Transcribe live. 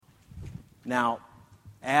Now,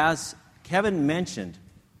 as Kevin mentioned,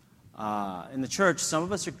 in the church, some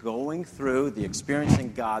of us are going through the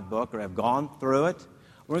Experiencing God book or have gone through it.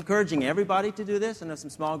 We're encouraging everybody to do this. I know some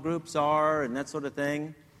small groups are and that sort of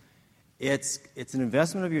thing. It's an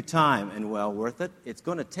investment of your time and well worth it. It's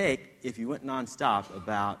going to take, if you went nonstop,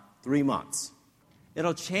 about 3 months.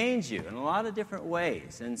 It'll change you in a lot of different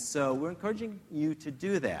ways, and so we're encouraging you to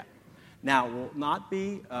do that. Now, we'll not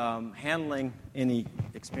be handling any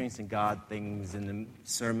Experiencing God things in the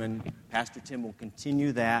sermon. Pastor Tim will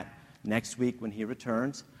continue that next week when he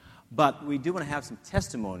returns. But we do want to have some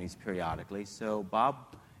testimonies periodically, so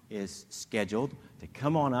Bob is scheduled to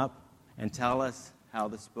come on up and tell us how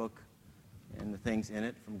this book and the things in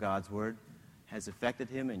it from God's Word has affected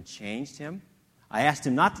him and changed him. I asked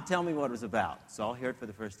him not to tell me what it was about, so I'll hear it for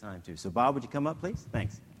the first time, too. So, Bob, would you come up, please?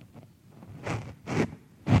 Thanks.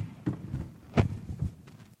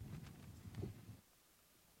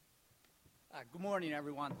 Good morning,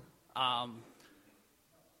 everyone. Back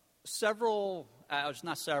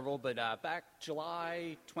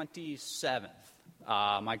July 27th,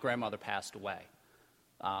 my grandmother passed away.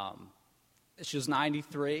 She was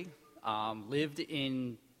 93, lived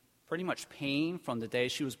in pretty much pain from the day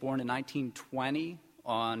she was born in 1920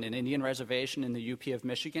 on an Indian reservation in the UP of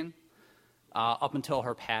Michigan up until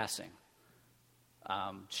her passing.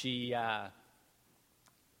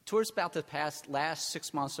 Towards about the last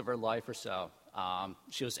 6 months of her life or so,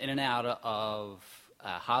 she was in and out of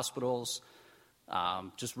hospitals,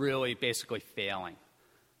 just really basically failing.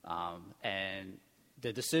 And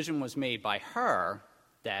the decision was made by her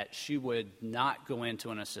that she would not go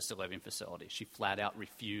into an assisted living facility. She flat out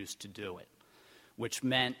refused to do it, which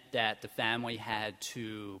meant that the family had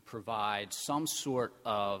to provide some sort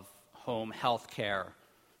of home health care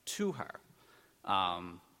to her.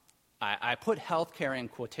 I put health care in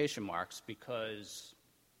quotation marks because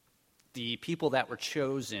the people that were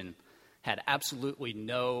chosen had absolutely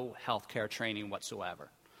no health care training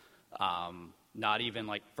whatsoever, not even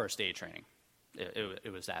like first aid training.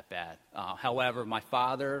 It was that bad. However, my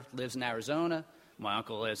father lives in Arizona. My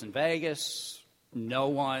uncle lives in Vegas. No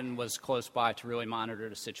one was close by to really monitor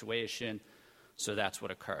the situation, so that's what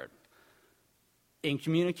occurred. In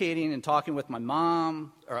communicating and talking with my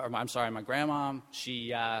mom, my grandmom,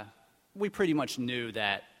 we pretty much knew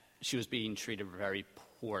that she was being treated very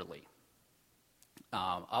poorly,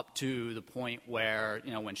 up to the point where,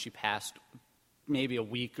 when she passed, maybe a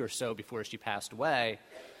week or so before she passed away,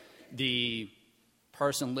 the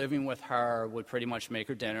person living with her would pretty much make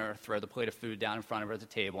her dinner, throw the plate of food down in front of her at the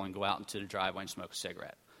table, and go out into the driveway and smoke a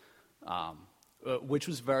cigarette, which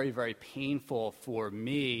was very, very painful for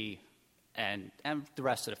me and the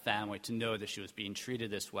rest of the family to know that she was being treated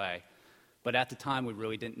this way. But at the time, we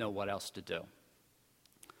really didn't know what else to do.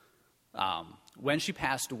 When she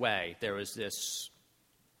passed away, there was this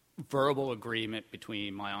verbal agreement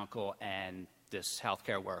between my uncle and this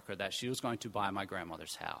healthcare worker that she was going to buy my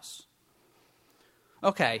grandmother's house.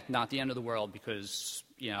 Okay, not the end of the world because,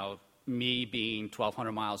 me being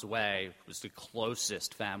 1,200 miles away was the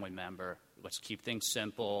closest family member. Let's keep things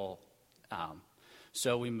simple.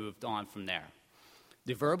 So we moved on from there.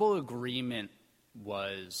 The verbal agreement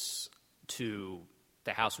was the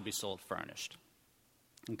house would be sold furnished.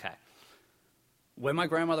 Okay. When my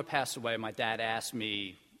grandmother passed away, my dad asked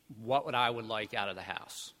me what I would like out of the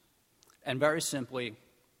house. And very simply,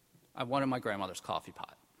 I wanted my grandmother's coffee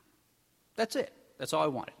pot. That's it. That's all I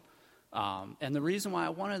wanted. And the reason why I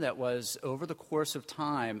wanted that was over the course of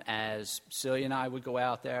time, as Celia and I would go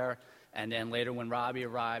out there, and then later when Robbie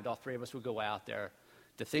arrived, all three of us would go out there.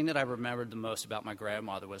 The thing that I remembered the most about my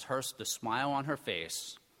grandmother was the smile on her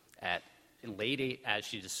face as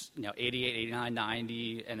she's 88, 89,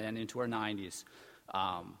 90, and then into her 90s,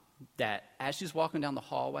 that as she's walking down the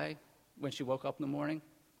hallway when she woke up in the morning,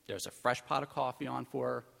 there's a fresh pot of coffee on for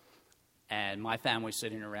her, and my family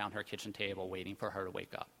sitting around her kitchen table waiting for her to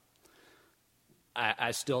wake up.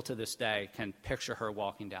 I still to this day can picture her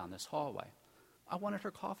walking down this hallway. I wanted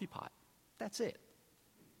her coffee pot. That's it.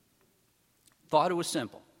 Thought it was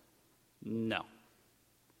simple. No.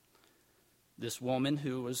 This woman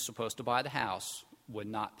who was supposed to buy the house would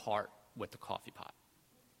not part with the coffee pot.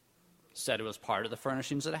 Said it was part of the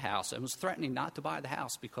furnishings of the house and was threatening not to buy the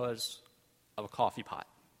house because of a coffee pot.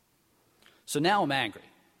 So now I'm angry.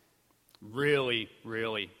 Really,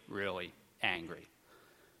 really, really angry.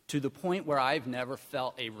 To the point where I've never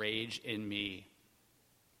felt a rage in me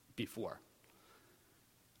before.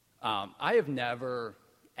 I have never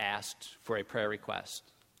asked for a prayer request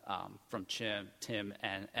from Tim,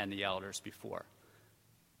 and the elders before.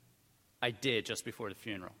 I did just before the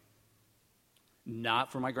funeral.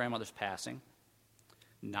 Not for my grandmother's passing,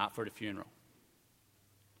 not for the funeral.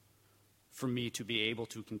 For me to be able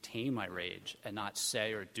to contain my rage and not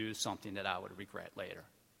say or do something that I would regret later.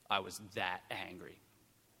 I was that angry.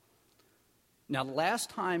 Now, the last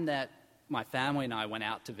time that my family and I went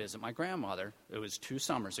out to visit my grandmother, it was 2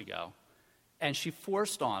 summers ago, and she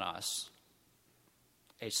forced on us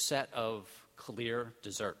a set of clear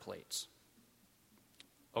dessert plates.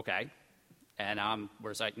 Okay. And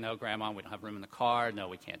we're like, no, Grandma, we don't have room in the car. No,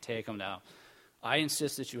 we can't take them. No. I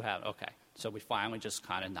insist that you have. Okay. So we finally just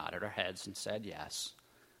kind of nodded our heads and said yes.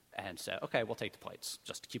 And said, okay, we'll take the plates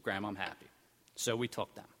just to keep Grandma happy. So we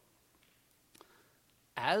took them.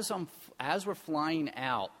 As we're flying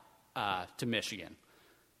out to Michigan,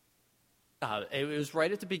 it was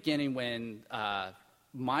right at the beginning when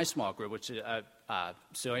my small group, which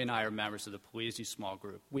Celia and I are members of the Polizzi small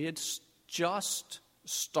group, we had just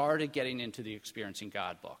started getting into the Experiencing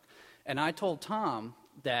God book. And I told Tom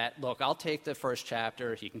that, look, I'll take the first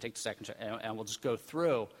chapter, he can take the second chapter, and we'll just go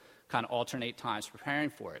through, kind of alternate times preparing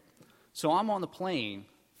for it. So I'm on the plane,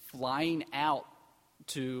 flying out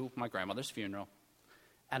to my grandmother's funeral,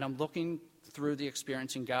 and I'm looking through the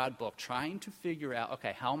Experiencing God book, trying to figure out,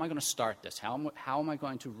 okay, how am I going to start this? How am I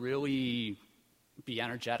going to really be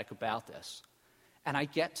energetic about this? And I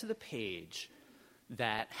get to the page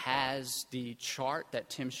that has the chart that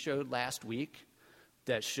Tim showed last week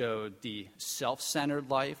that showed the self-centered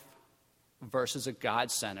life versus a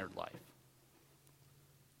God-centered life.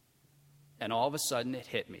 And all of a sudden it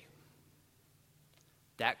hit me.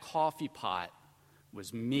 That coffee pot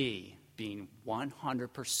was me being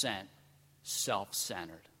 100%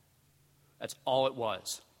 self-centered. That's all it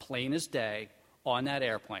was. Plain as day, on that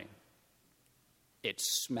airplane. It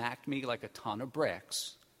smacked me like a ton of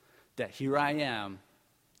bricks that here I am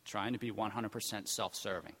trying to be 100%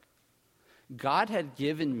 self-serving. God had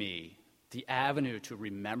given me the avenue to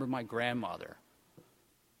remember my grandmother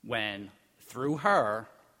when, through her,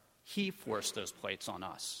 he forced those plates on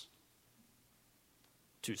us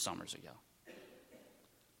 2 summers ago.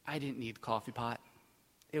 I didn't need the coffee pot.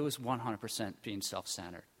 It was 100% being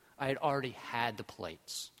self-centered. I had already had the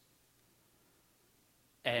plates.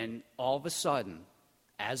 And all of a sudden,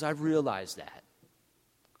 as I realized that,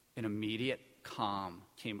 an immediate calm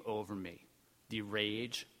came over me. The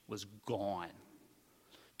rage was gone.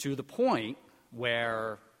 To the point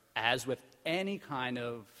where, as with any kind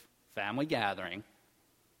of family gathering,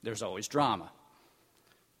 there's always drama.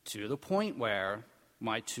 To the point where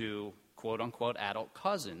my 2 quote-unquote adult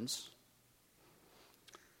cousins,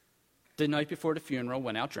 the night before the funeral,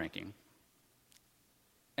 went out drinking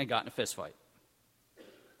and got in a fist fight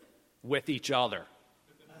with each other.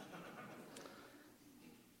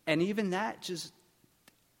 And even that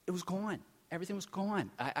it was gone. Everything was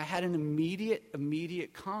gone. I had an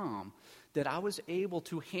immediate calm that I was able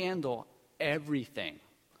to handle everything.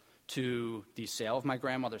 To the sale of my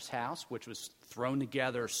grandmother's house, which was thrown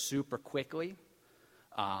together super quickly.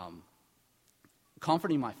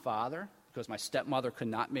 Comforting my father, because my stepmother could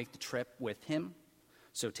not make the trip with him,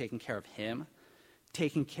 so taking care of him.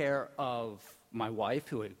 Taking care of my wife,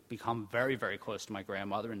 who had become very, very close to my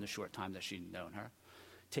grandmother in the short time that she'd known her.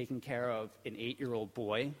 Taking care of an 8-year-old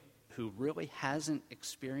boy who really hasn't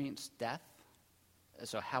experienced death.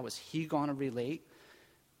 So how is he going to relate?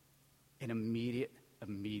 An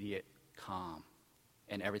immediate calm.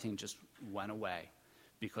 And everything just went away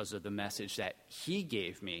because of the message that he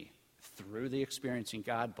gave me through the Experiencing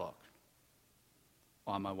God book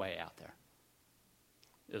on my way out there.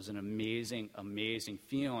 It was an amazing, amazing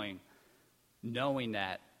feeling knowing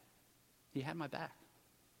that he had my back.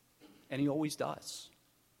 And he always does.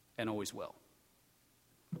 And always will.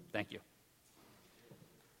 Thank you.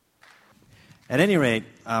 At any rate,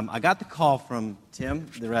 I got the call from Tim,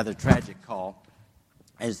 the rather tragic call,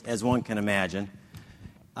 as one can imagine.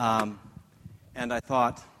 And I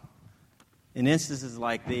thought, in instances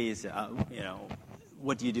like these,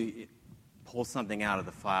 what do? You pull something out of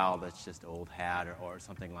the file that's just old hat or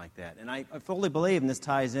something like that. And I fully believe, and this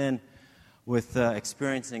ties in with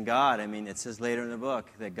experiencing God. I mean, it says later in the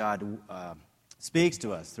book that God speaks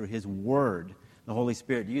to us through His Word, the Holy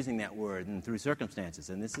Spirit using that Word, and through circumstances.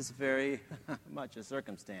 And this is very much a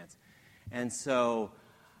circumstance. And so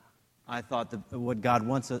I thought that what God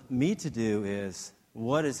wants me to do is,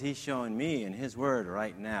 what is He showing me in His Word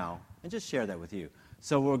right now? And just share that with you.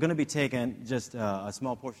 So we're going to be taking just a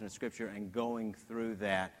small portion of Scripture and going through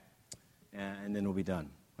that, and then we'll be done.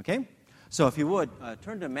 Okay? So if you would,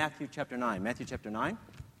 turn to Matthew chapter 9. Matthew chapter 9.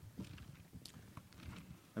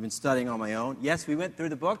 I've been studying on my own. Yes, we went through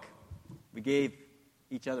the book. We gave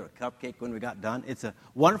each other a cupcake when we got done. It's a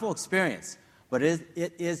wonderful experience, but it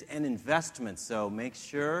is an investment. So make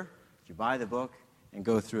sure you buy the book and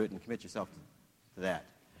go through it and commit yourself to that.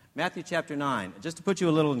 Matthew chapter 9. Just to put you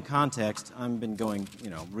a little in context, I've been going,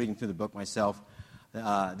 reading through the book myself.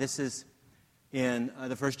 This is in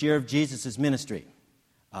the first year of Jesus' ministry.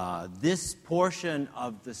 This portion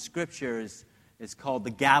of the Scriptures is called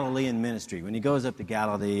the Galilean ministry. When he goes up to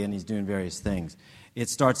Galilee and he's doing various things. It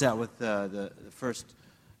starts out with the first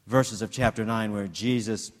verses of chapter 9 where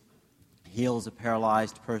Jesus heals a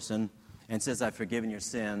paralyzed person and says, I've forgiven your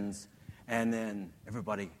sins. And then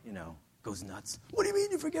everybody, goes nuts. What do you mean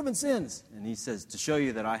you've forgiven sins? And he says, to show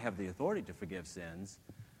you that I have the authority to forgive sins,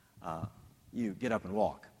 you get up and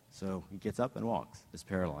walk. So he gets up and walks, this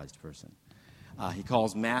paralyzed person. He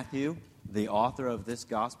calls Matthew, the author of this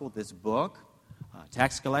gospel, this book,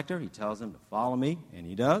 tax collector. He tells him to follow me, and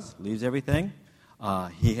he does, leaves everything.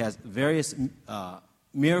 He has various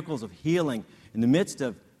miracles of healing in the midst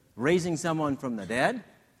of raising someone from the dead.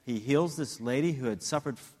 He heals this lady who had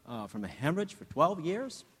suffered from a hemorrhage for 12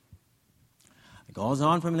 years. It goes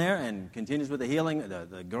on from there and continues with the healing.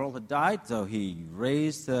 The girl had died, so he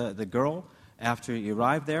raised the girl after he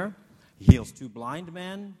arrived there. He heals 2 blind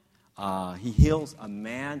men. He heals a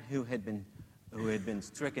man who had been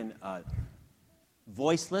stricken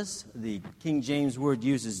voiceless. The King James word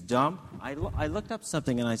uses dumb. I looked up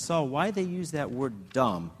something and I saw why they use that word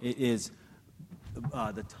dumb. It is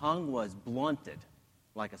the tongue was blunted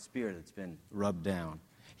like a spear that's been rubbed down.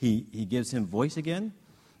 He gives him voice again.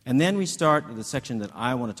 And then we start the section that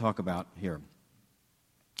I want to talk about here.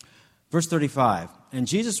 Verse 35, and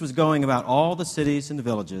Jesus was going about all the cities and the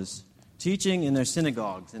villages, teaching in their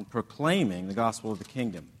synagogues and proclaiming the gospel of the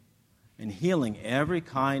kingdom, and healing every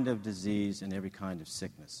kind of disease and every kind of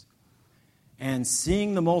sickness. And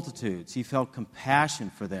seeing the multitudes, he felt compassion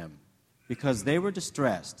for them, because they were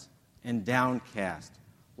distressed and downcast,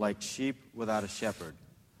 like sheep without a shepherd.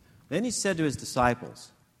 Then he said to his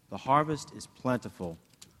disciples, the harvest is plentiful,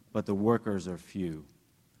 but the workers are few.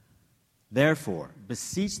 Therefore,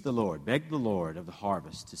 beseech the Lord, beg the Lord of the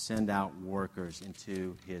harvest to send out workers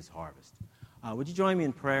into his harvest. Would you join me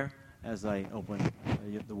in prayer as I open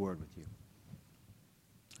the word with you?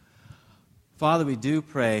 Father, we do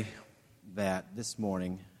pray that this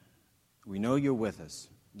morning we know you're with us.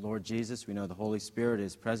 Lord Jesus, we know the Holy Spirit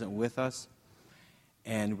is present with us,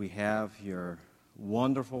 and we have your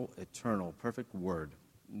wonderful, eternal, perfect word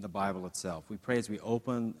in the Bible itself. We pray as we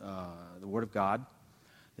open the Word of God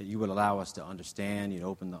that you would allow us to understand. You'd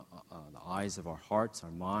open the eyes of our hearts,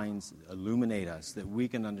 our minds, illuminate us, that we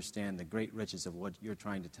can understand the great riches of what you're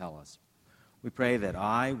trying to tell us. We pray that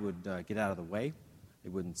I would get out of the way. They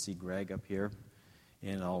wouldn't see Greg up here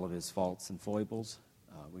in all of his faults and foibles.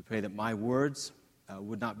 We pray that my words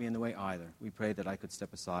would not be in the way either. We pray that I could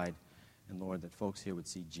step aside, and Lord, that folks here would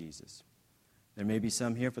see Jesus. There may be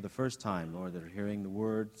some here for the first time, Lord, that are hearing the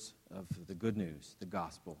words of the good news, the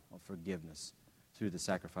gospel of forgiveness through the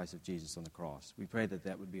sacrifice of Jesus on the cross. We pray that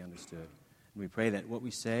that would be understood. And we pray that what we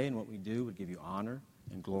say and what we do would give you honor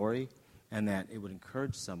and glory, and that it would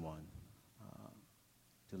encourage someone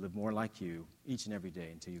to live more like you each and every day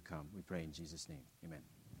until you come. We pray in Jesus' name. Amen.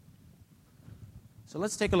 So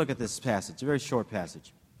let's take a look at this passage, a very short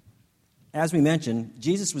passage. As we mentioned,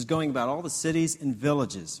 Jesus was going about all the cities and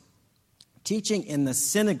villages, teaching in the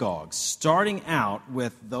synagogues, starting out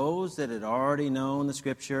with those that had already known the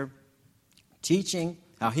Scripture, teaching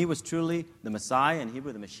how he was truly the Messiah, in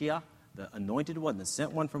Hebrew, the Mashiach, the anointed one, the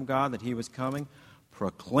sent one from God, that he was coming,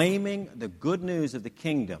 proclaiming the good news of the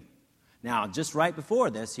kingdom. Now, just right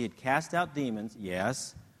before this, he had cast out demons.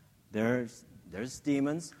 Yes, there's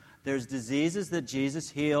demons. There's diseases that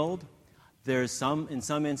Jesus healed. In some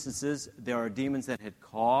instances, there are demons that had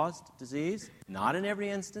caused disease. Not in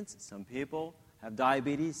every instance. Some people have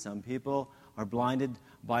diabetes. Some people are blinded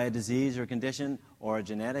by a disease or condition or a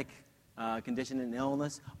genetic condition and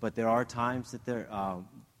illness. But there are times that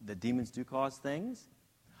the demons do cause things.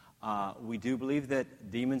 We do believe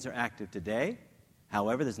that demons are active today.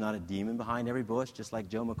 However, there's not a demon behind every bush, just like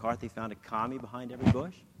Joe McCarthy found a commie behind every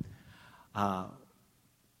bush.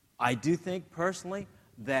 I do think personally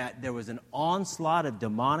that there was an onslaught of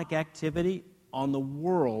demonic activity on the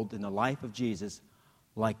world in the life of Jesus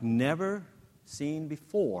like never seen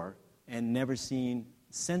before and never seen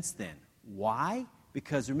since then. Why?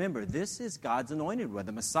 Because remember, this is God's anointed one,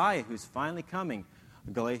 the Messiah who's finally coming.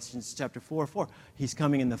 Galatians chapter 4:4. He's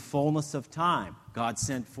coming in the fullness of time. God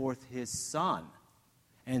sent forth his Son.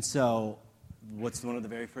 And so, what's one of the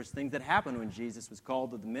very first things that happened when Jesus was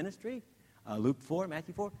called to the ministry? Luke 4,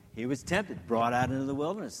 Matthew 4, he was tempted, brought out into the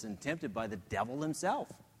wilderness, and tempted by the devil himself.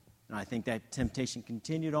 And I think that temptation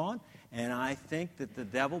continued on, and I think that the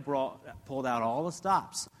devil pulled out all the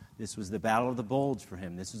stops This was the battle of the Bulge for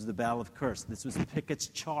him. This was the battle of Kursk. This was Pickett's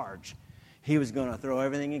charge. He was going to throw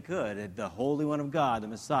everything he could at the Holy One of God, the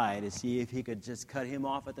Messiah, to see if he could just cut him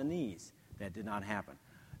off at the knees. That did not happen.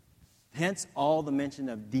 Hence all the mention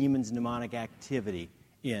of demons, demonic activity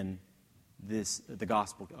in the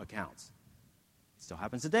gospel accounts. It still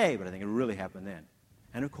happens today, but I think it really happened then.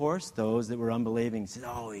 And of course, those that were unbelieving said,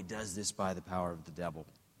 oh, he does this by the power of the devil.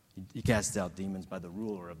 He casts out demons by the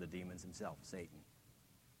ruler of the demons himself, Satan.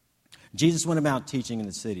 Jesus went about teaching in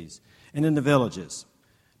the cities and in the villages,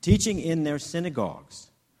 teaching in their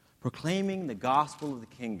synagogues, proclaiming the gospel of the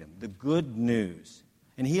kingdom, the good news,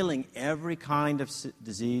 and healing every kind of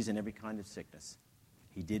disease and every kind of sickness.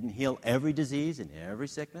 He didn't heal every disease and every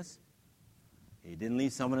sickness. He didn't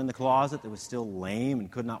leave someone in the closet that was still lame and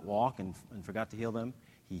could not walk and forgot to heal them.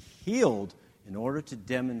 He healed in order to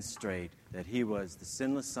demonstrate that he was the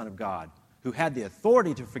sinless Son of God who had the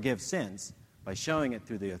authority to forgive sins by showing it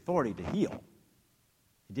through the authority to heal.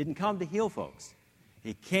 He didn't come to heal folks.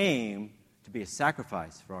 He came to be a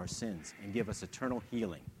sacrifice for our sins and give us eternal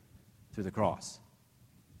healing through the cross.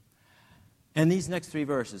 And these next 3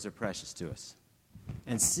 verses are precious to us.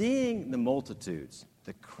 And seeing the multitudes,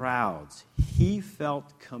 the crowds, he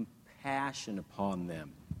felt compassion upon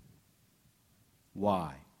them.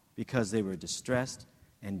 Why? Because they were distressed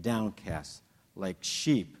and downcast, like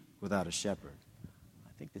sheep without a shepherd.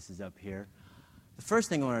 I think this is up here. The first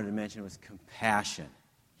thing I wanted to mention was compassion.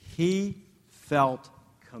 He felt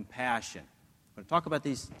compassion. I'm going to talk about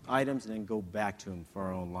these items and then go back to them for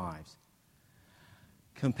our own lives.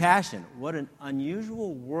 Compassion, what an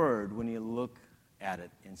unusual word when you look at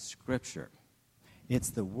it in Scripture.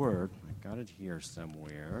 It's the word, I got it here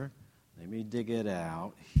somewhere. Let me dig it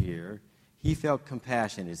out here. He felt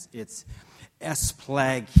compassion. It's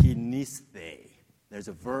esplagniste. There's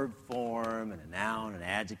a verb form and a noun, an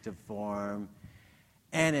adjective form.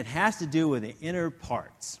 And it has to do with the inner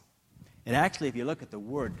parts. And actually, if you look at the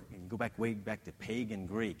word, and go way back to pagan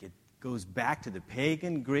Greek, it goes back to the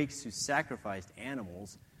pagan Greeks who sacrificed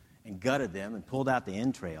animals and gutted them and pulled out the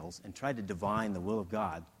entrails and tried to divine the will of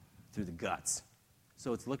God through the guts.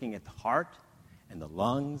 So it's looking at the heart and the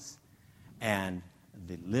lungs and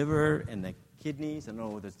the liver and the kidneys. I don't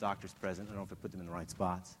know if there's doctors present. I don't know if I put them in the right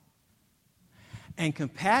spots. And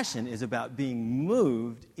compassion is about being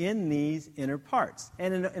moved in these inner parts.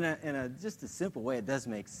 And in a just a simple way, it does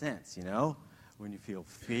make sense, you know. When you feel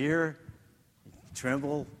fear, you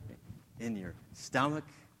tremble in your stomach.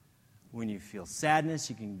 When you feel sadness,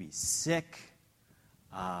 you can be sick.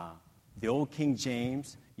 The old King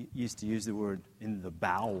James used to use the word in the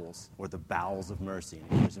bowels, or the bowels of mercy.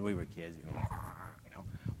 And of course, when we were kids, you know.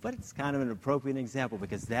 But it's kind of an appropriate example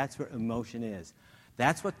because that's where emotion is.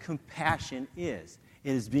 That's what compassion is.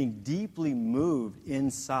 It is being deeply moved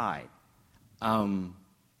inside.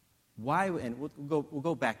 Why? And we'll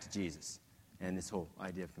go back to Jesus and this whole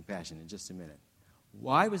idea of compassion in just a minute.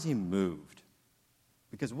 Why was he moved?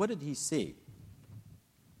 Because what did he see?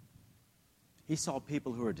 He saw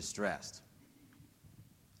people who were distressed.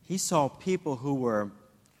 He saw people who were,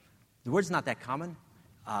 the word's not that common.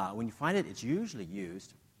 When you find it, it's usually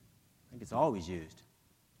used. I think it's always used.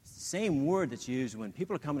 It's the same word that's used when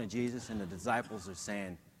people are coming to Jesus and the disciples are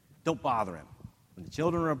saying, don't bother him. When the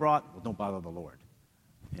children are brought, well, don't bother the Lord.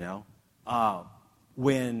 You know?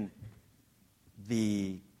 When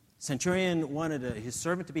the centurion wanted his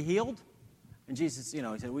servant to be healed, and Jesus, you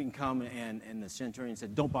know, he said, we can come, and the centurion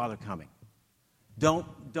said, don't bother coming.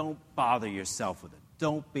 Don't bother yourself with it.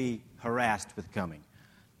 Don't be harassed with coming.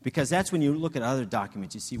 Because that's when you look at other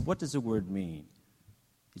documents, you see, what does the word mean?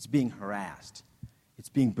 It's being harassed. It's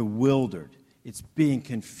being bewildered. It's being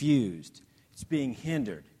confused. It's being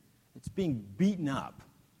hindered. It's being beaten up.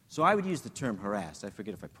 So I would use the term harassed. I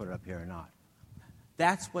forget if I put it up here or not.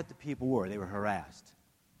 That's what the people were. They were harassed.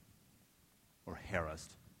 Or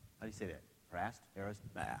harassed. How do you say that? Harassed? Harassed?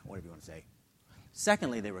 Whatever you want to say.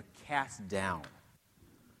 Secondly, they were cast down.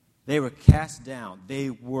 They were cast down. They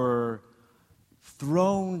were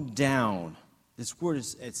thrown down. This word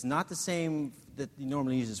it's not the same that he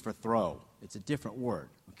normally uses for throw. It's a different word,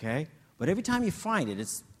 okay? But every time you find it,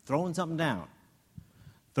 it's throwing something down.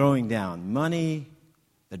 Throwing down money,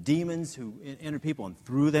 the demons who entered people and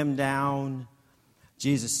threw them down.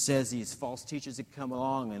 Jesus says these false teachers that come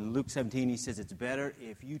along. In Luke 17, he says it's better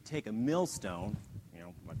if you take a millstone, you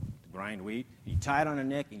know, like to grind wheat, you tie it on a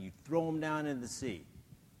neck and you throw them down into the sea.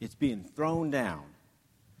 It's being thrown down.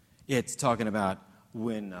 It's talking about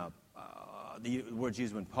when the word's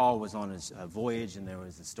used when Paul was on his voyage and there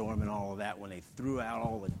was a storm and all of that, when they threw out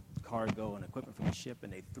all the cargo and equipment from the ship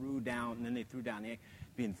and they threw down, and then they threw down,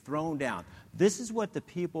 being thrown down. This is what the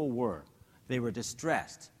people were. They were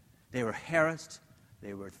distressed. They were harassed.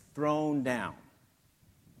 They were thrown down.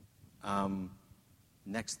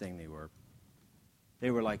 Next thing they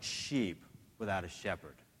were like sheep without a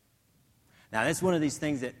shepherd. Now, that's one of these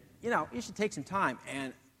things that, you should take some time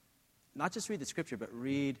and not just read the Scripture, but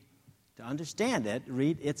to understand it,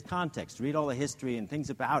 read its context, read all the history and things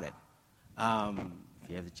about it. If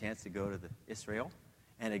you have the chance to go to Israel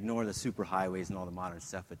and ignore the superhighways and all the modern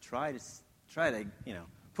stuff, but try to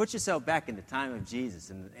put yourself back in the time of Jesus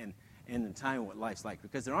and in the time of what life's like,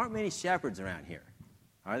 because there aren't many shepherds around here.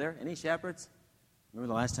 Are there any shepherds?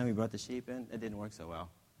 Remember the last time we brought the sheep in? It didn't work so well.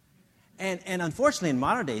 And unfortunately, in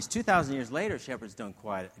modern days, 2,000 years later, shepherds don't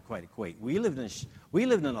quite equate. We lived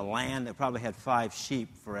in a land that probably had 5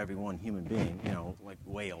 sheep for every one human being, like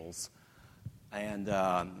Wales. And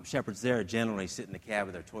shepherds there generally sit in the cab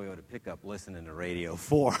of their Toyota pickup listening to Radio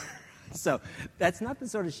 4. So that's not the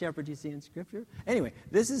sort of shepherd you see in Scripture. Anyway,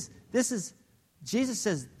 this is Jesus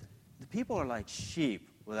says the people are like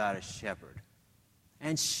sheep without a shepherd.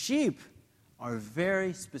 And sheep are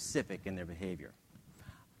very specific in their behavior.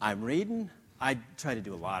 I try to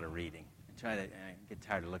do a lot of reading. I get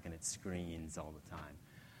tired of looking at screens all the time.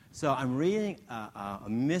 So I'm reading a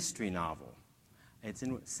mystery novel. It's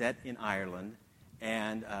set in Ireland,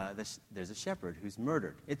 and there's a shepherd who's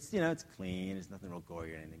murdered. It's clean. There's nothing real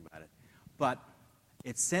gory or anything about it. But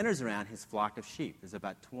it centers around his flock of sheep. There's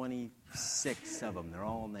about 26 of them. They're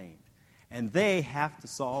all named. And they have to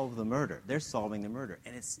solve the murder. They're solving the murder.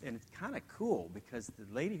 And it's kind of cool because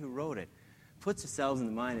the lady who wrote it puts herself in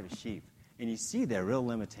the mind of a sheep. And you see their real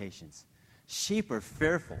limitations. Sheep are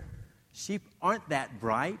fearful. Sheep aren't that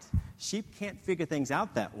bright. Sheep can't figure things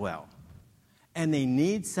out that well. And they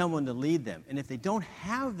need someone to lead them. And if they don't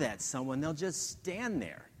have that someone, they'll just stand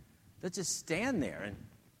there. They'll just stand there and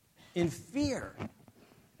in fear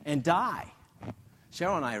and die.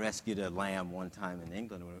 Cheryl and I rescued a lamb one time in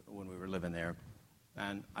England when we were living there,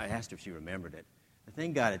 and I asked her if she remembered it. The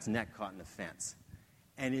thing got its neck caught in the fence,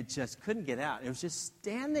 and it just couldn't get out. It was just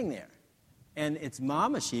standing there. And its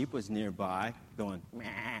mama sheep was nearby going,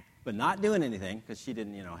 meh, but not doing anything because she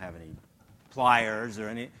didn't, have any pliers or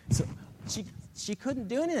any. So she couldn't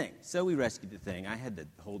do anything. So we rescued the thing. I had to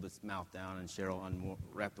hold its mouth down, and Cheryl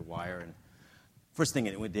unwrapped the wire. And first thing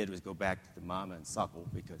it did was go back to the mama and suckle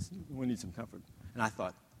because we need some comfort. And I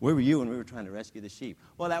thought, where were you when we were trying to rescue the sheep?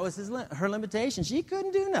 Well, that was her limitation. She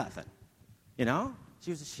couldn't do nothing.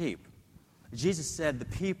 She was a sheep. Jesus said the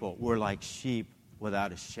people were like sheep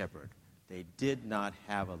without a shepherd. They did not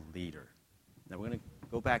have a leader. Now, we're going to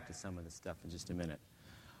go back to some of this stuff in just a minute.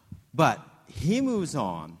 But he moves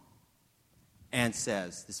on and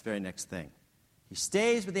says this very next thing. He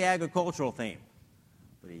stays with the agricultural theme,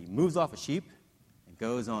 but he moves off of sheep and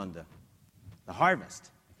goes on to the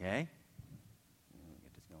harvest, okay?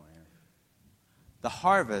 Get this going here. The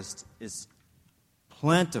harvest is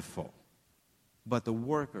plentiful, but the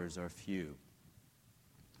workers are few.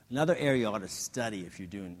 Another area you ought to study if you're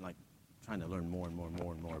trying to learn more and more and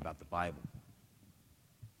more and more about the Bible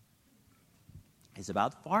is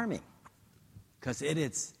about farming, because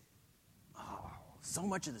so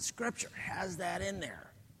much of the Scripture has that in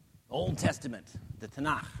there. Old Testament, the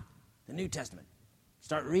Tanakh, the New Testament.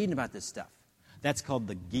 Start reading about this stuff. That's called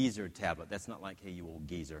the Gezer tablet. That's not like, hey, you old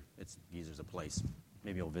geezer. Gezer's a place.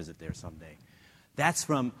 Maybe you'll visit there someday. That's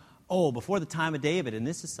from, before the time of David. And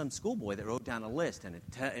this is some schoolboy that wrote down a list, and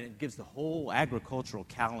it gives the whole agricultural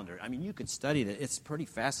calendar. I mean, you could study it. It's pretty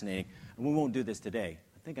fascinating. And we won't do this today.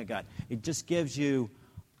 It just gives you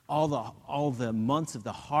all the months of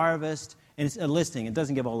the harvest. And it's a listing. It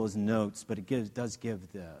doesn't give all those notes, but it does give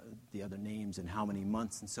the other names and how many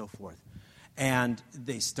months and so forth. And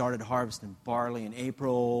they started harvesting barley in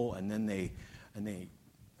April, and then they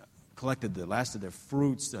collected the last of their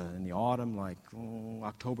fruits in the autumn, like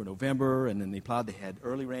October, November, and then they plowed. They had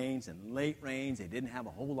early rains and late rains. They didn't have a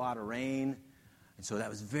whole lot of rain, and so that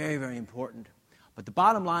was very, very important. But the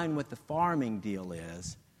bottom line with the farming deal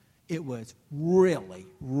is it was really,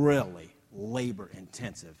 really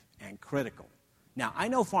labor-intensive and critical. Now, I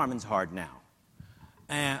know farming's hard now,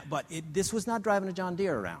 but this was not driving a John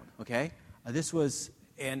Deere around, okay? This was,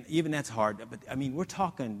 and even that's hard, but I mean, we're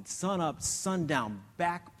talking sun up, sundown,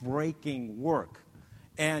 back-breaking work,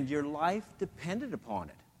 and your life depended upon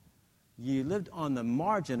it. You lived on the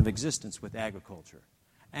margin of existence with agriculture.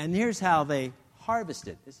 And here's how they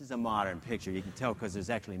harvested. This is a modern picture. You can tell because there's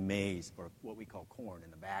actually maize, or what we call corn, in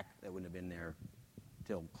the back. That wouldn't have been there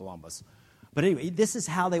till Columbus. But anyway, this is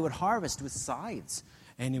how they would harvest, with scythes.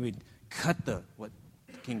 And they would cut what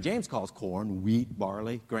King James calls corn, wheat,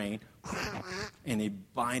 barley, grain, and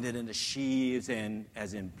they'd bind it into sheaves, and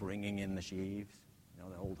as in bringing in the sheaves,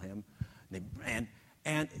 the old hymn.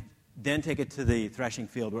 And then take it to the threshing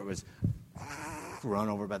field where it was run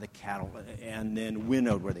over by the cattle, and then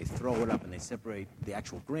winnowed where they throw it up and they separate the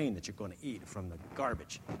actual grain that you're going to eat from the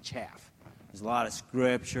garbage, the chaff. There's a lot of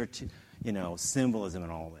scripture, symbolism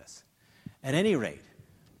and all this. At any rate,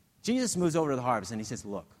 Jesus moves over to the harvest and he says,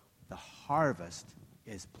 look, the harvest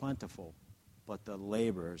is plentiful, but the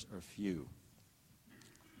laborers are few.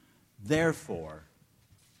 Therefore,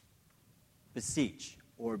 beseech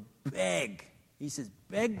or beg. He says,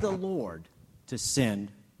 beg the Lord to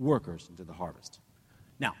send workers into the harvest.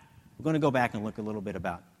 Now, we're going to go back and look a little bit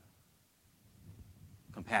about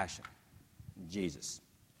compassion, Jesus,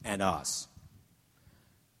 and us.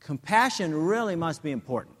 Compassion really must be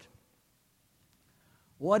important.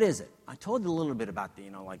 What is it? I told you a little bit about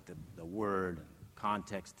the word and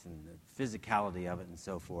context and the physicality of it and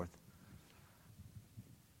so forth.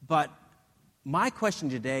 But my question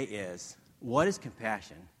today is, what is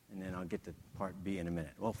compassion? And then I'll get to part B in a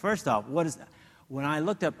minute. Well, first off, what is that? When I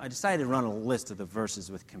looked up, I decided to run a list of the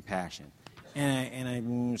verses with compassion.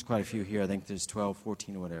 And there's quite a few here. I think there's 12,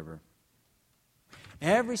 14, or whatever.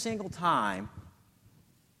 Every single time,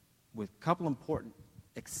 with a couple important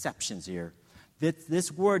exceptions here,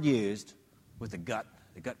 this word used with the gut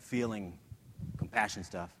feeling, compassion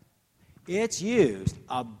stuff, it's used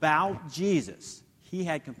about Jesus. He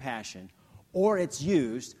had compassion. Or it's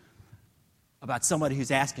used about somebody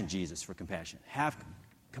who's asking Jesus for compassion. Have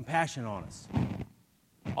compassion on us.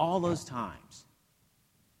 All those times.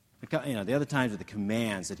 The other times are the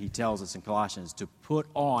commands that he tells us in Colossians to put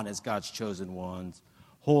on as God's chosen ones,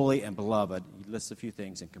 holy and beloved. He lists a few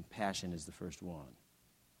things, and compassion is the first one.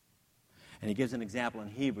 And he gives an example in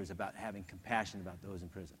Hebrews about having compassion about those in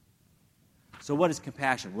prison. So what is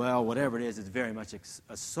compassion? Well, whatever it is, it's very much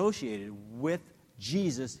associated with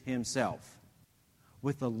Jesus himself,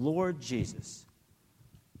 with the Lord Jesus,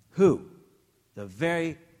 who, the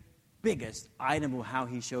very biggest item of how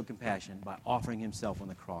he showed compassion by offering himself on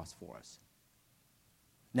the cross for us.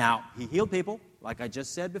 Now, he healed people, like I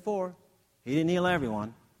just said before. He didn't heal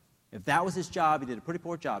everyone. If that was his job, he did a pretty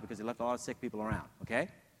poor job because he left a lot of sick people around, okay?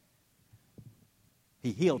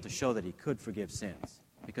 He healed to show that he could forgive sins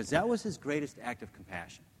because that was his greatest act of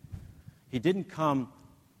compassion. He didn't come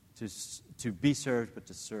to be served, but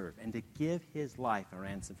to serve and to give his life a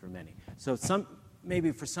ransom for many. So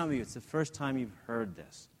maybe for some of you, it's the first time you've heard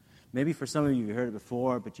this. Maybe for some of you, you've heard it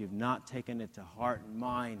before, but you've not taken it to heart and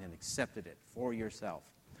mind and accepted it for yourself.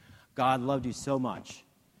 God loved you so much.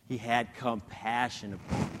 He had compassion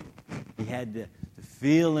upon you. He had the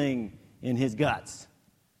feeling in his guts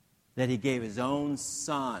that he gave his own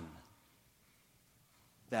son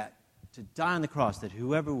that to die on the cross, that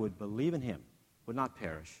whoever would believe in him would not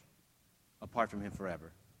perish apart from him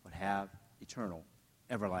forever, but have eternal,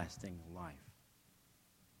 everlasting life.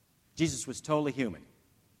 Jesus was totally human,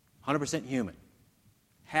 100% human,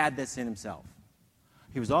 had this in himself.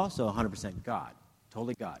 He was also 100% God,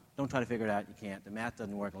 totally God. Don't try to figure it out. You can't. The math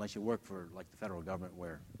doesn't work unless you work for like the federal government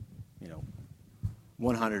where,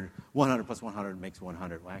 100 plus 100 makes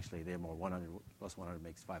 100. Well, actually, they're more 100 plus 100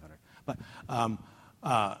 makes 500. But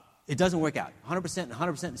it doesn't work out. 100% and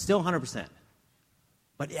 100% still 100%.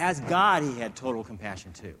 But as God, he had total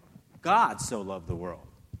compassion too. God so loved the world.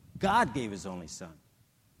 God gave his only son,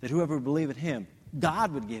 that whoever would believe in him,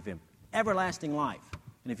 God would give him everlasting life.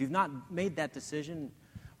 And if you've not made that decision,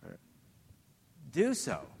 do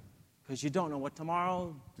so, because you don't know what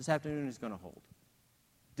tomorrow, this afternoon, is going to hold.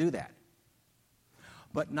 Do that.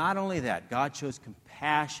 But not only that, God shows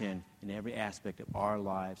compassion in every aspect of our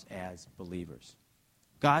lives as believers.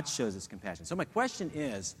 God shows us compassion. So my question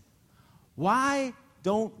is, why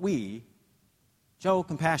don't we show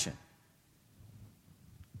compassion?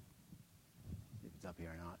 If it's up here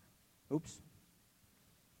or not. Oops.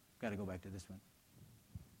 Got to go back to this one.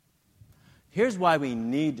 Here's why we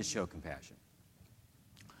need to show compassion.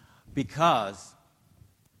 Because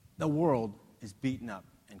the world is beaten up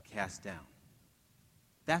and cast down.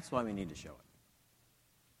 That's why we need to show it.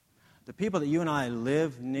 The people that you and I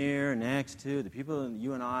live near, next to, the people that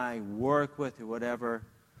you and I work with or whatever,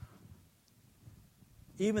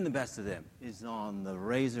 even the best of them is on the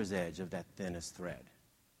razor's edge of that thinnest thread.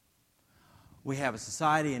 We have a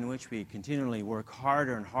society in which we continually work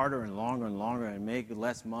harder and harder and longer and make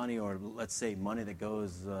less money, or let's say money that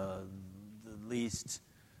goes the least,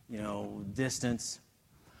 distance.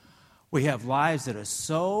 We have lives that are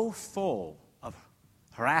so full of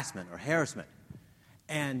harassment or harassment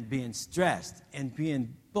and being stressed and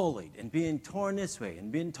being bullied and being torn this way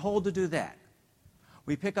and being told to do that.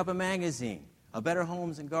 We pick up a magazine, A Better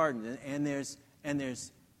Homes and Gardens, and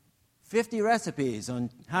there's 50 recipes on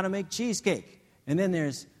how to make cheesecake. And then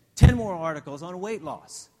there's 10 more articles on weight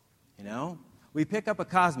loss. You know, we pick up a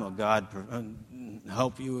Cosmo. God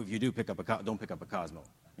help you if you do pick up don't pick up a Cosmo.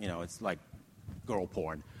 You know, it's like girl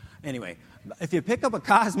porn. Anyway, if you pick up a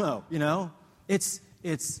Cosmo, you know, it's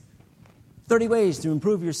 30 ways to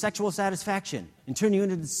improve your sexual satisfaction and turn you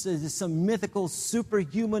into some mythical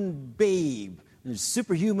superhuman babe,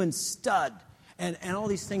 superhuman stud, and all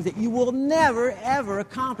these things that you will never, ever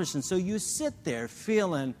accomplish. And so you sit there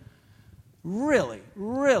feeling really,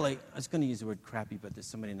 really, I was going to use the word crappy, but there's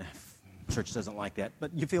somebody in the church doesn't like that,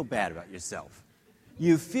 but you feel bad about yourself.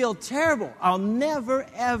 You feel terrible. I'll never,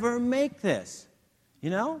 ever make this. You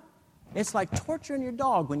know? It's like torturing your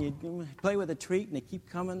dog when you play with a treat and they keep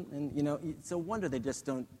coming, and, you know, it's a wonder they just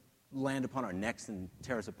don't land upon our necks and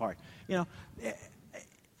tear us apart. You know,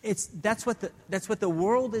 that's what the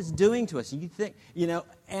world is doing to us. You think, you know,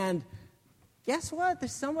 and guess what?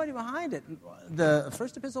 There's somebody behind it. The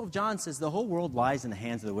first epistle of John says the whole world lies in the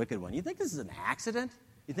hands of the wicked one. You think this is an accident?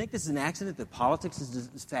 You think this is an accident that politics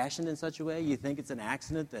is fashioned in such a way? You think it's an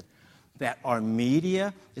accident that our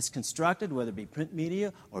media is constructed, whether it be print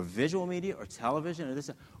media or visual media or television or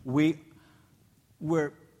this?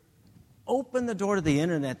 We're open the door to the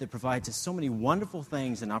internet that provides us so many wonderful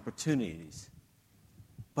things and opportunities,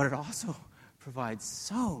 but it also provides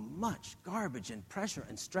so much garbage and pressure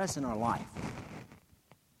and stress in our life.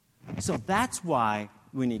 So that's why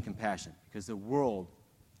we need compassion, because the world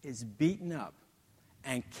is beaten up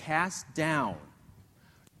and cast down.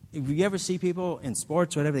 If you ever see people in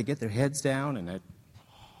sports or whatever, they get their heads down and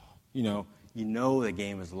you know the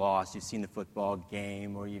game is lost. You've seen the football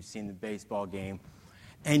game or you've seen the baseball game,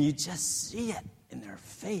 and you just see it in their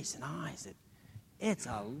face and eyes that it's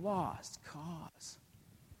a lost cause.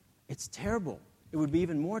 It's terrible. It would be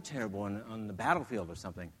even more terrible on the battlefield or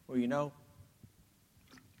something, where you know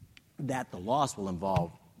that the loss will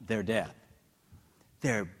involve their death.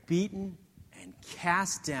 They're beaten and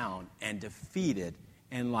cast down and defeated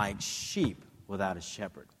and like sheep without a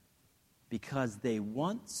shepherd, because they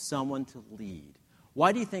want someone to lead.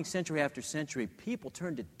 Why do you think century after century people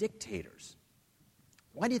turn to dictators?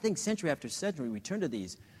 Why do you think century after century we turn to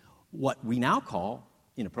these, what we now call,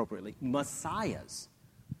 inappropriately, messiahs?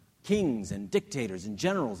 Kings and dictators and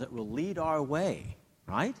generals that will lead our way,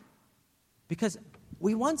 right? Because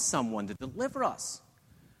we want someone to deliver us.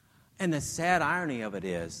 And the sad irony of it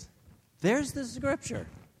is, there's the scripture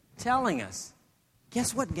telling us,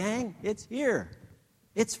 guess what, gang? It's here.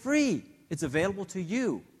 It's free. It's available to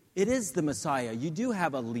you. It is the Messiah. You do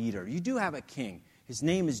have a leader. You do have a king. His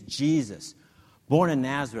name is Jesus, born in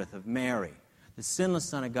Nazareth of Mary, the sinless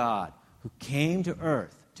Son of God, who came to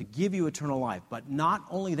earth to give you eternal life. But not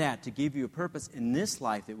only that, to give you a purpose in this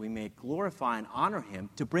life that we may glorify and honor him,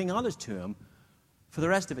 to bring others to him for the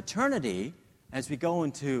rest of eternity as we go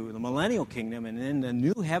into the millennial kingdom and in the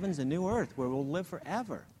new heavens and new earth where we'll live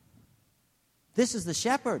forever. This is the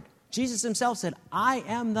shepherd. Jesus himself said, I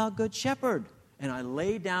am the good shepherd, and I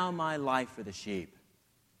lay down my life for the sheep.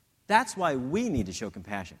 That's why we need to show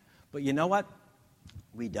compassion. But you know what?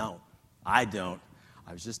 We don't. I don't.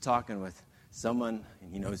 I was just talking with someone,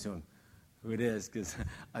 and he knows who it is, because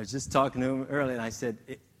I was just talking to him earlier, and I said,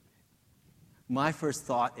 my first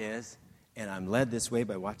thought is, and I'm led this way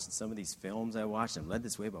by watching some of these films I watched, I'm led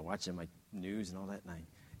this way by watching my news and all that,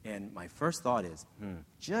 and my first thought is,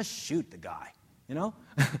 just shoot the guy, you know?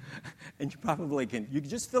 And you probably can, you can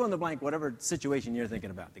just fill in the blank, whatever situation you're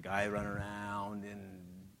thinking about. The guy running around in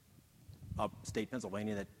upstate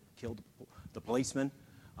Pennsylvania that killed the policeman,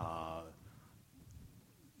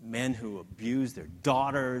 men who abuse their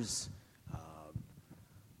daughters,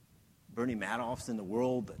 Bernie Madoffs in the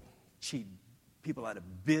world that cheat people out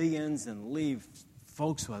of billions and leave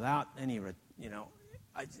folks without any,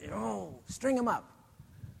 string them up.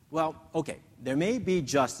 Well, okay, there may be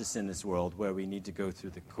justice in this world where we need to go through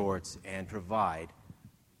the courts and provide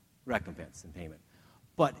recompense and payment.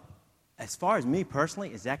 But as far as me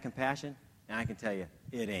personally, is that compassion? And I can tell you,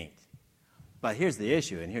 it ain't. But here's the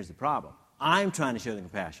issue, and here's the problem. I'm trying to show the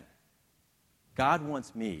compassion. God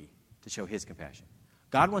wants me to show his compassion.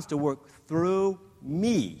 God wants to work through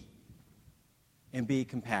me and be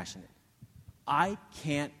compassionate. I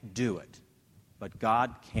can't do it, but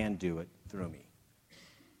God can do it through me.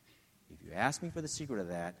 If you ask me for the secret of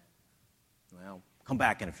that, well, come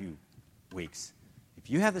back in a few weeks. If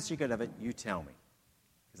you have the secret of it, you tell me,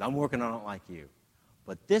 because I'm working on it like you.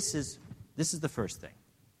 But this is the first thing.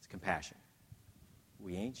 It's compassion.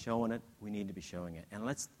 We ain't showing it. We need to be showing it. And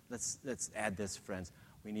let's add this, friends.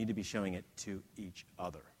 We need to be showing it to each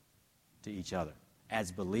other. To each other.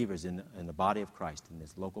 As believers in the body of Christ, in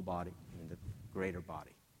this local body, in the greater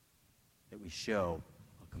body. That we show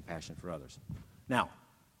a compassion for others. Now,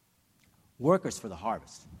 workers for the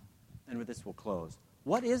harvest. And with this, we'll close.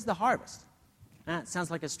 What is the harvest? It sounds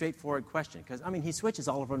like a straightforward question because, he switches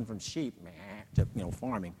all of them from sheep to,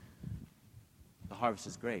 farming. The harvest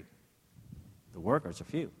is great. The workers are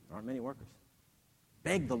few. There aren't many workers.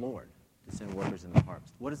 Beg the Lord to send workers in the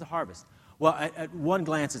harvest. What is the harvest? Well, at one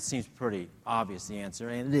glance, it seems pretty obvious, the answer,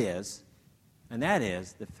 and it is. And that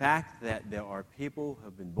is the fact that there are people who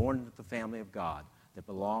have been born into the family of God that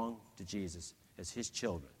belong to Jesus as his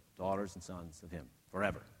children, daughters and sons of him,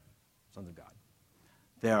 forever, sons of God.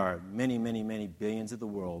 There are many, many, many billions of the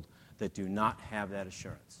world that do not have that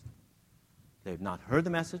assurance. They've not heard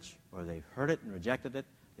the message, or they've heard it and rejected it.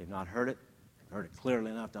 They've not heard it and heard it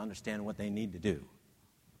clearly enough to understand what they need to do.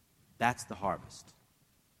 That's the harvest.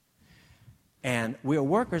 And we are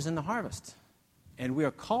workers in the harvest, and we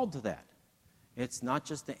are called to that. It's not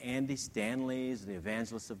just the Andy Stanleys, the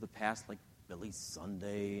evangelists of the past, like Billy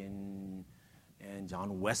Sunday and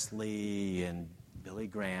John Wesley and Billy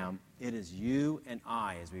Graham. It is you and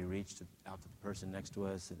I as we reach out to the person next to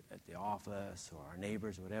us at the office or our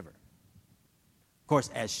neighbors or whatever. Of course,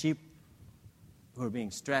 as sheep who are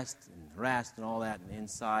being stressed and harassed and all that and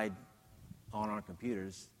inside on our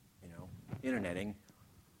computers, interneting,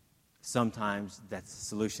 sometimes that's the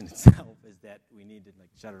solution itself is that we need to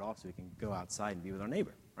shut it off so we can go outside and be with our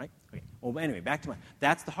neighbor, right? Okay. Well, anyway, back to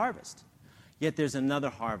that's the harvest. Yet there's another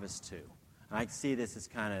harvest too. And I see this as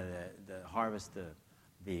kind of the harvest,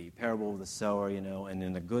 the parable of the sower, and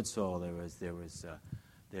in the good soil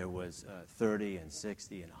there was 30 and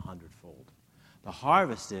 60 and 100-fold. The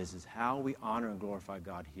harvest is how we honor and glorify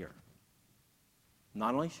God here.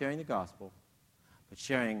 Not only sharing the gospel, but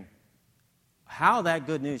sharing how that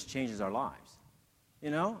good news changes our lives.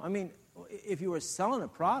 If you were selling a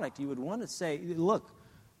product, you would want to say, look,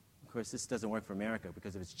 of course, this doesn't work for America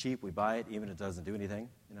because if it's cheap, we buy it, even if it doesn't do anything,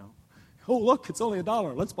 Oh, look, it's only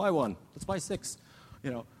 $1. Let's buy one. Let's buy 6,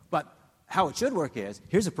 But how it should work is,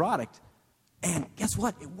 here's a product, and guess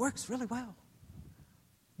what? It works really well.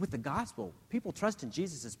 With the gospel, people trust in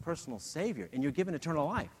Jesus as personal Savior, and you're given eternal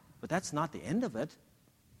life. But that's not the end of it.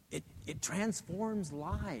 It transforms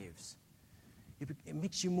lives. It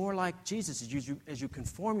makes you more like Jesus as you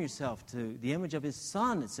conform yourself to the image of his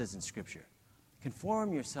Son, it says in Scripture.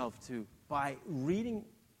 Conform yourself by reading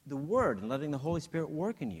the Word and letting the Holy Spirit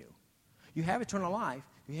work in you. You have eternal life.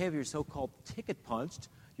 You have your so-called ticket punched.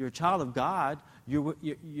 You're a child of God.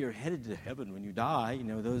 You're headed to heaven when you die.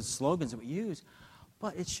 Those slogans that we use.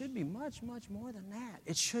 But it should be much, much more than that.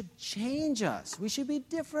 It should change us. We should be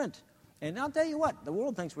different. And I'll tell you what, the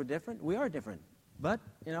world thinks we're different. We are different. But,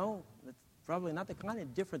 it's probably not the kind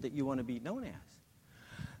of different that you want to be known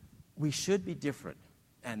as. We should be different.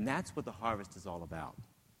 And that's what the harvest is all about.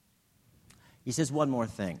 He says one more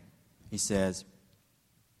thing. He says,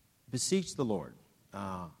 beseech the Lord.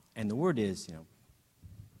 And the word is,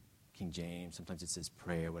 King James, sometimes it says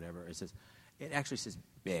pray or whatever. It actually says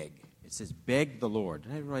beg. It says beg the Lord.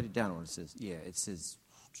 Did I write it down what it says? Yeah, it says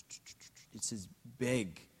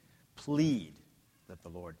beg, plead that the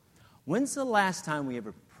Lord. When's the last time we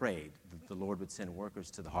ever prayed that the Lord would send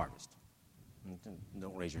workers to the harvest?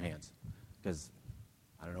 Don't raise your hands, because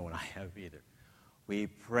I don't know when I have either. We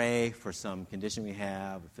pray for some condition we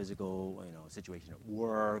have, a physical, situation at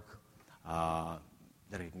work,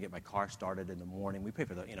 that I can get my car started in the morning. We pray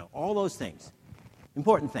for all those things,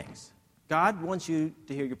 important things. God wants you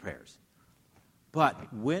to hear your prayers.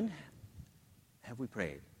 But when have we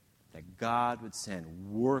prayed that God would send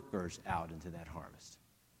workers out into that harvest?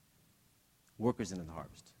 Workers into the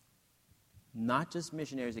harvest. Not just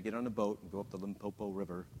missionaries that get on a boat and go up the Limpopo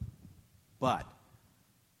River, but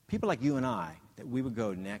people like you and I, that we would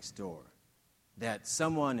go next door. That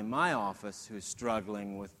someone in my office who's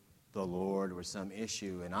struggling with the Lord or some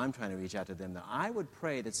issue, and I'm trying to reach out to them, that I would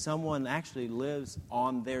pray that someone actually lives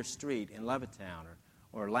on their street in Levittown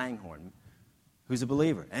or Langhorne who's a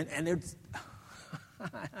believer. And there's,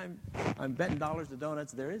 I'm betting dollars to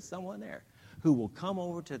donuts, there is someone there who will come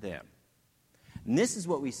over to them. And this is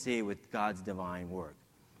what we see with God's divine work.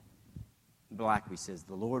 Blackaby says,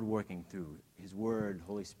 the Lord working through his word,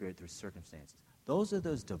 Holy Spirit, through circumstances. Those are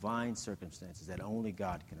those divine circumstances that only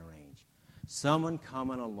God can arrange. Someone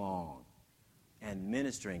coming along and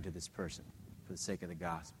ministering to this person for the sake of the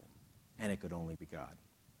gospel. And it could only be God.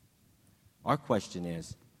 Our question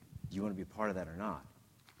is, do you want to be a part of that or not?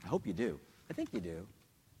 I hope you do. I think you do.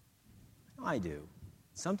 I do.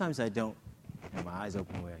 Sometimes I don't have my eyes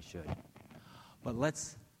open the way I should. But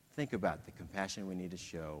let's think about the compassion we need to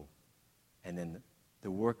show and then the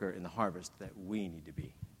worker in the harvest that we need to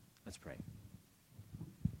be. Let's pray.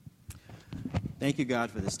 Thank you, God,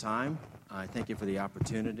 for this time. I thank you for the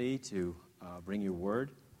opportunity to bring your word.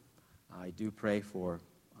 I do pray for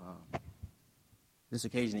this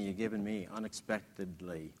occasion that you've given me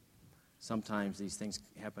unexpectedly. Sometimes these things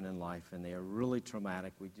happen in life, and they are really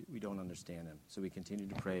traumatic. We don't understand them. So we continue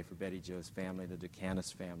to pray for Betty Jo's family, the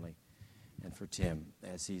Ducanis family, and for Tim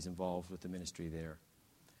as he's involved with the ministry there.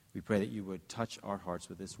 We pray that you would touch our hearts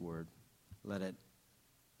with this word. Let it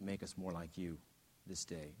make us more like you this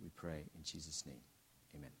day, we pray in Jesus' name.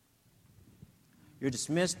 Amen. You're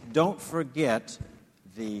dismissed. Don't forget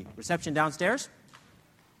the reception downstairs.